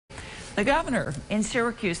The governor in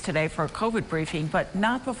Syracuse today for a COVID briefing, but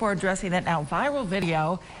not before addressing that now viral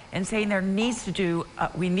video and saying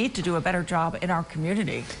we need to do a better job in our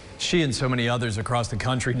community. She and so many others across the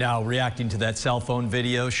country now reacting to that cell phone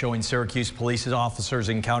video showing Syracuse police officers'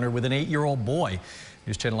 encounter with an 8-year-old boy.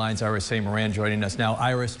 News Channel 9's Iris St. Moran joining us now.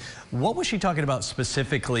 Iris, what was she talking about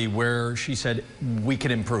specifically where she said we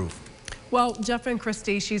can improve? Well, Jeff and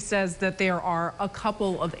Christy, she says that there are a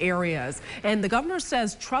couple of areas, and the governor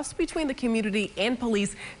says trust between the community and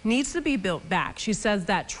police needs to be built back. She says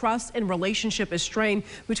that trust and relationship is strained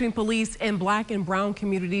between police and black and brown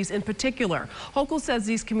communities in particular. Hochul says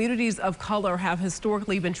these communities of color have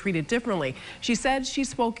historically been treated differently. She said she's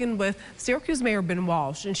spoken with Syracuse Mayor Ben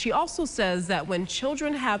Walsh, and she also says that when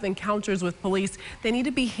children have encounters with police, they need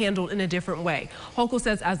to be handled in a different way. Hochul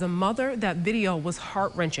says as a mother, that video was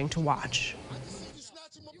heart-wrenching to watch.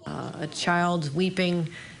 A child weeping,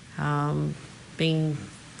 being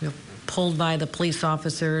pulled by the police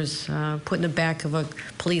officers, put in the back of a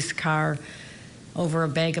police car over a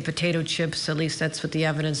bag of potato chips. At least that's what the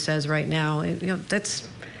evidence says right now.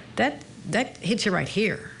 That hits you right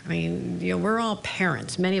here. I mean, we're all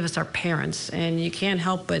parents. Many of us are parents, and you can't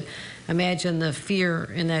help but imagine the fear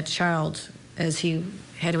in that child as he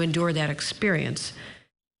had to endure that experience.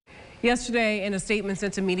 Yesterday, in a statement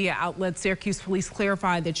sent to media outlets, Syracuse police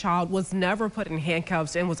clarified the child was never put in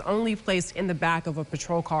handcuffs and was only placed in the back of a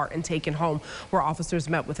patrol car and taken home, where officers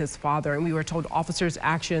met with his father. And we were told officers'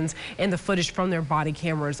 actions and the footage from their body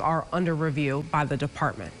cameras are under review by the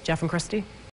department. Jeff and Christy?